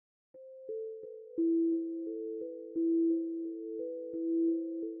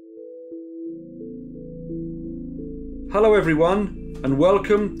Hello everyone, and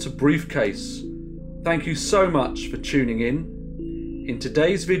welcome to Briefcase. Thank you so much for tuning in. In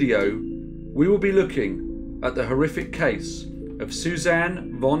today's video, we will be looking at the horrific case of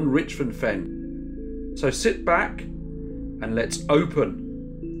Suzane Von Richthofen. So sit back and let's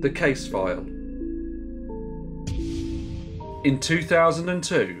open the case file. In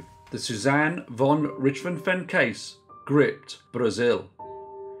 2002, the Suzane Von Richthofen case gripped Brazil.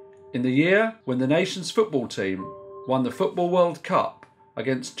 In the year when the nation's football team won the Football World Cup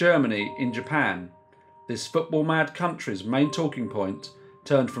against Germany in Japan, this football-mad country's main talking point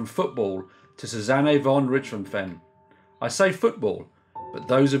turned from football to Suzane Von Richthofen. I say football, but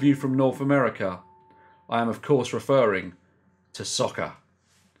those of you from North America, I am of course referring to soccer.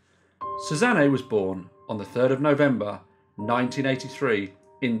 Suzane was born on the 3rd of November 1983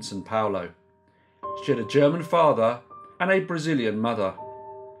 in São Paulo. She had a German father and a Brazilian mother.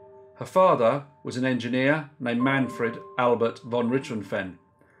 Her father was an engineer named Manfred Albert von Richthofen,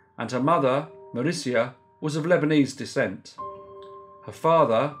 and her mother, Mauricia, was of Lebanese descent. Her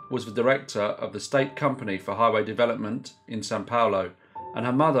father was the director of the State Company for Highway Development in São Paulo, and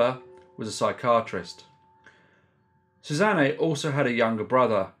her mother was a psychiatrist. Suzane also had a younger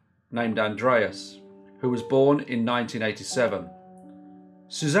brother named Andreas, who was born in 1987.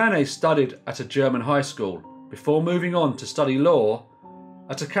 Suzane studied at a German high school before moving on to study law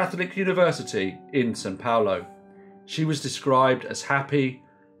at a Catholic university in São Paulo. She was described as happy,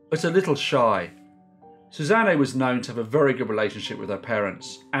 but a little shy. Suzane was known to have a very good relationship with her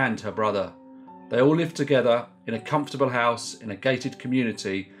parents and her brother. They all lived together in a comfortable house in a gated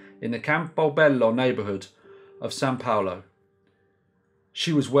community in the Campo Bello neighbourhood of São Paulo.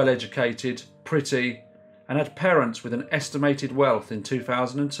 She was well educated, pretty, and had parents with an estimated wealth in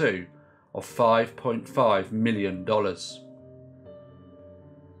 2002 of $5.5 million.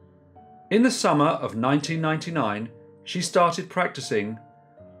 In the summer of 1999, she started practicing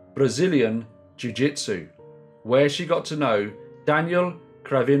Brazilian Jiu-Jitsu, where she got to know Daniel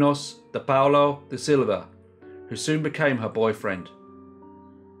Cravinhos de Paulo de Silva, who soon became her boyfriend.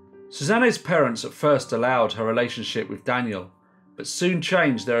 Suzane's parents at first allowed her relationship with Daniel, but soon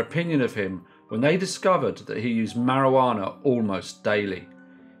changed their opinion of him when they discovered that he used marijuana almost daily.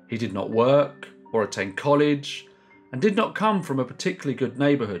 He did not work or attend college and did not come from a particularly good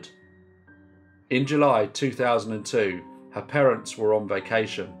neighbourhood. In July 2002, her parents were on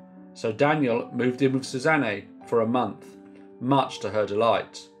vacation, so Daniel moved in with Suzane for a month, much to her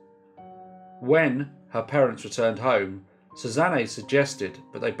delight. When her parents returned home, Suzane suggested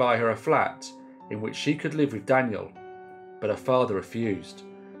that they buy her a flat in which she could live with Daniel, but her father refused,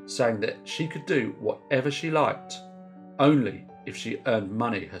 saying that she could do whatever she liked, only if she earned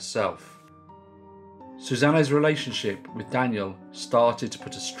money herself. Suzane's relationship with Daniel started to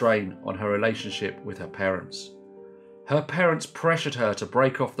put a strain on her relationship with her parents. Her parents pressured her to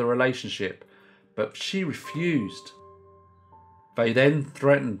break off the relationship, but she refused. They then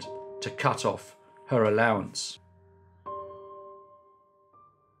threatened to cut off her allowance.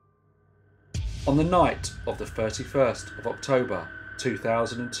 On the night of the 31st of October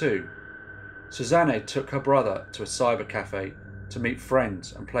 2002, Suzane took her brother to a cyber cafe to meet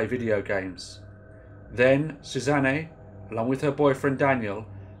friends and play video games. Then Suzane, along with her boyfriend Daniel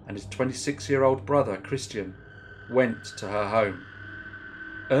and his 26-year-old brother Christian, went to her home.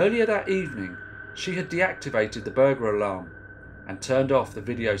 Earlier that evening, she had deactivated the burglar alarm and turned off the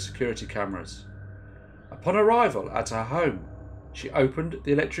video security cameras. Upon arrival at her home, she opened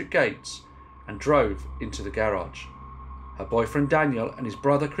the electric gates and drove into the garage. Her boyfriend Daniel and his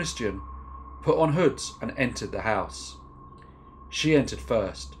brother Christian put on hoods and entered the house. She entered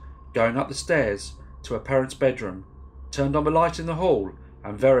first, going up the stairs to her parents' bedroom, turned on the light in the hall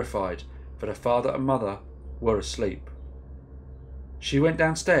and verified that her father and mother were asleep. She went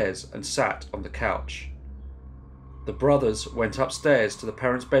downstairs and sat on the couch. The brothers went upstairs to the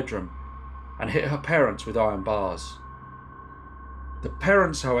parents' bedroom and hit her parents with iron bars. The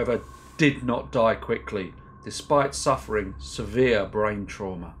parents, however, did not die quickly, despite suffering severe brain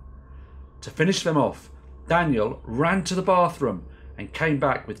trauma. To finish them off, Daniel ran to the bathroom and came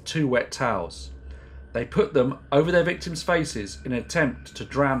back with 2 wet towels. They put them over their victims' faces in an attempt to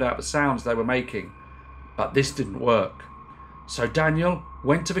drown out the sounds they were making, but this didn't work. So Daniel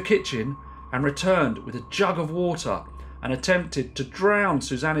went to the kitchen and returned with a jug of water and attempted to drown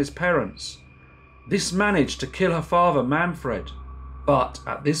Suzane's parents. This managed to kill her father Manfred, but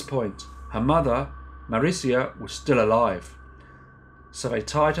at this point her mother Mauricia was still alive. So they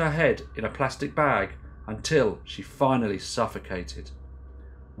tied her head in a plastic bag until she finally suffocated.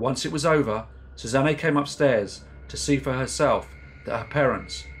 Once it was over, Suzane came upstairs to see for herself that her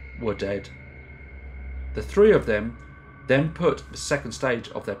parents were dead. The 3 of them then put the second stage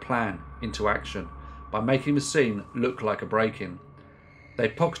of their plan into action by making the scene look like a break-in. They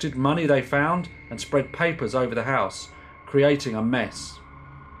pocketed money they found and spread papers over the house, creating a mess.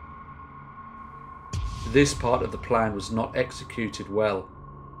 This part of the plan was not executed well,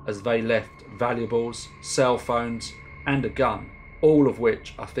 as they left valuables, cell phones and a gun, all of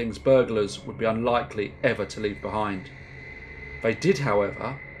which are things burglars would be unlikely ever to leave behind. They did,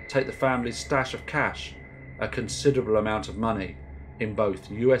 however, take the family's stash of cash, a considerable amount of money, in both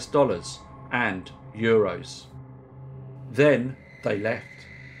US dollars and euros. Then they left.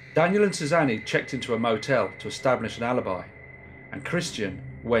 Daniel and Suzane checked into a motel to establish an alibi, and Christian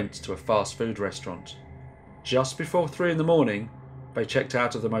went to a fast food restaurant. Just before 3 in the morning, they checked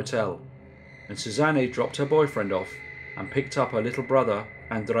out of the motel, and Suzane dropped her boyfriend off and picked up her little brother,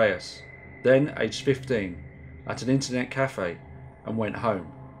 Andreas, then aged 15, at an internet cafe and went home,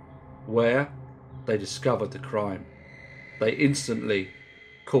 where they discovered the crime. They instantly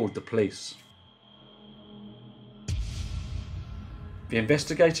called the police. The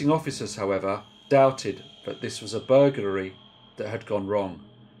investigating officers, however, doubted that this was a burglary that had gone wrong,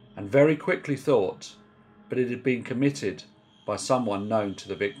 and very quickly thought that it had been committed by someone known to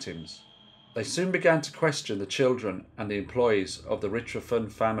the victims. They soon began to question the children and the employees of the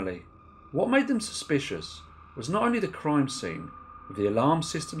Richthofen family. What made them suspicious was not only the crime scene, with the alarm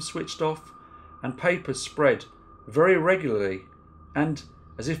system switched off and papers spread very regularly and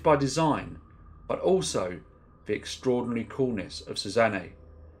as if by design, but also the extraordinary coolness of Suzane,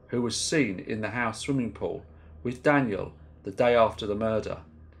 who was seen in the house swimming pool with Daniel the day after the murder,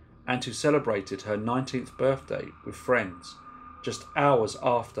 and who celebrated her 19th birthday with friends just hours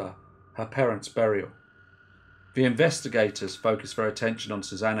after her parents' burial. The investigators focused their attention on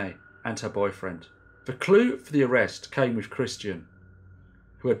Suzane and her boyfriend. The clue for the arrest came with Christian,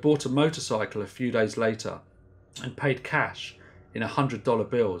 who had bought a motorcycle a few days later and paid cash in $100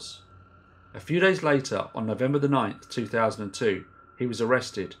 bills. A few days later, on November the 9th, 2002, he was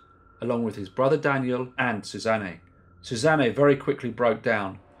arrested, along with his brother Daniel and Suzane. Suzane very quickly broke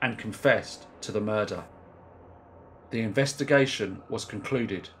down and confessed to the murder. The investigation was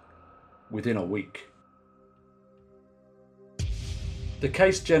concluded within a week. The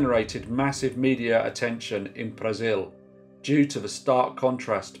case generated massive media attention in Brazil due to the stark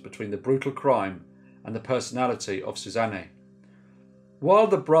contrast between the brutal crime and the personality of Suzane. While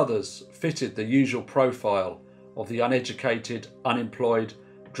the brothers fitted the usual profile of the uneducated, unemployed,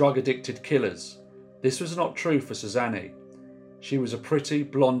 drug-addicted killers, this was not true for Suzane. She was a pretty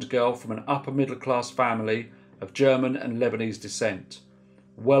blonde girl from an upper middle-class family of German and Lebanese descent,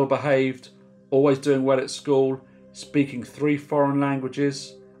 well-behaved, always doing well at school, speaking 3 foreign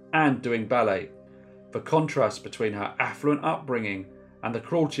languages, and doing ballet. The contrast between her affluent upbringing and the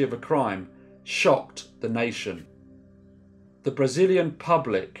cruelty of the crime shocked the nation. The Brazilian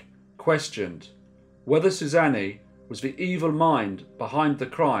public questioned whether Suzane was the evil mind behind the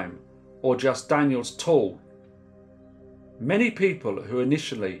crime or just Daniel's tool. Many people who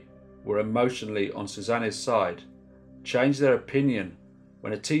initially were emotionally on Suzane's side changed their opinion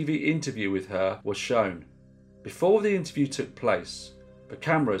when a TV interview with her was shown. Before the interview took place, the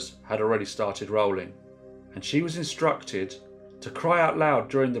cameras had already started rolling, and she was instructed to cry out loud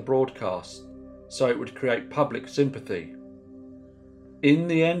during the broadcast so it would create public sympathy. In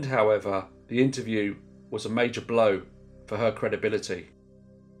the end, however, the interview was a major blow for her credibility.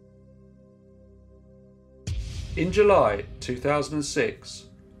 In July 2006,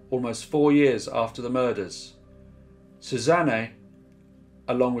 almost 4 years after the murders, Suzane,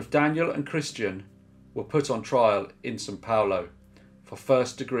 along with Daniel and Christian, were put on trial in São Paulo for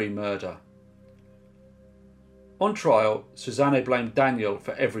first-degree murder. On trial, Suzane blamed Daniel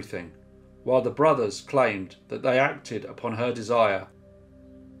for everything, while the brothers claimed that they acted upon her desire.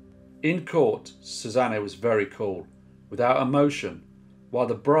 In court, Suzane was very cool, without emotion, while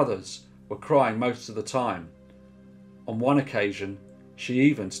the brothers were crying most of the time. On one occasion, she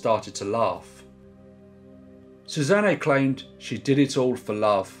even started to laugh. Suzane claimed she did it all for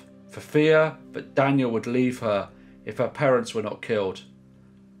love, for fear that Daniel would leave her if her parents were not killed.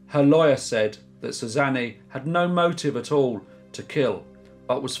 Her lawyer said that Suzane had no motive at all to kill,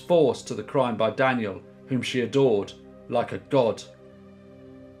 but was forced to the crime by Daniel, whom she adored like a god.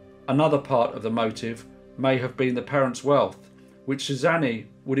 Another part of the motive may have been the parents' wealth, which Suzane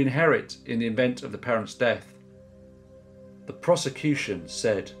would inherit in the event of the parents' death. The prosecution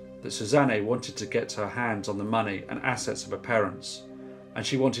said that Suzane wanted to get her hands on the money and assets of her parents, and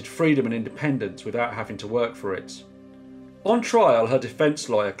she wanted freedom and independence without having to work for it. On trial, her defence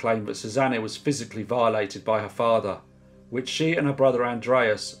lawyer claimed that Suzane was physically violated by her father, which she and her brother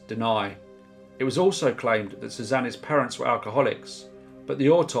Andreas deny. It was also claimed that Suzane's parents were alcoholics, but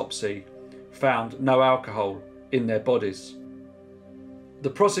the autopsy found no alcohol in their bodies. The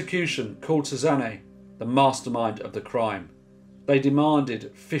prosecution called Suzane the mastermind of the crime. They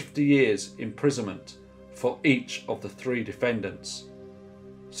demanded 50 years imprisonment for each of the 3 defendants.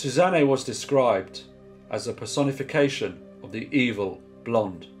 Suzane was described as a personification of the evil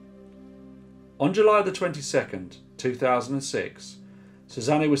blonde. On July the 22nd, 2006,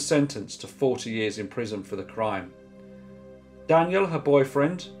 Suzane was sentenced to 40 years in prison for the crime. Daniel, her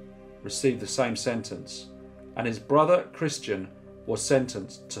boyfriend, received the same sentence, and his brother Christian was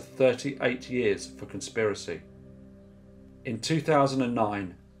sentenced to 38 years for conspiracy. In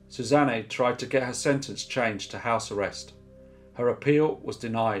 2009, Suzane tried to get her sentence changed to house arrest. Her appeal was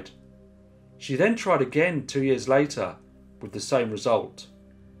denied. She then tried again 2 years later with the same result.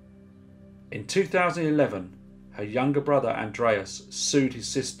 In 2011, her younger brother Andreas sued his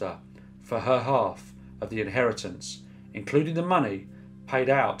sister for her half of the inheritance, including the money paid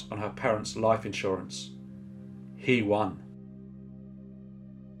out on her parents' life insurance. He won.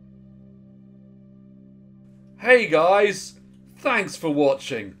 Hey guys, thanks for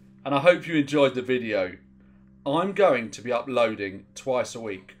watching, and I hope you enjoyed the video. I'm going to be uploading twice a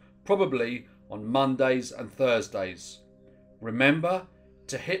week, probably on Mondays and Thursdays. Remember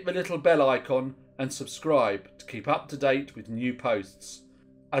to hit the little bell icon and subscribe to keep up to date with new posts,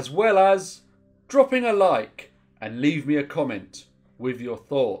 as well as dropping a like and leave me a comment with your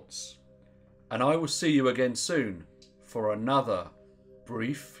thoughts. And I will see you again soon for another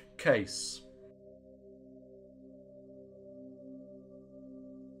brief case.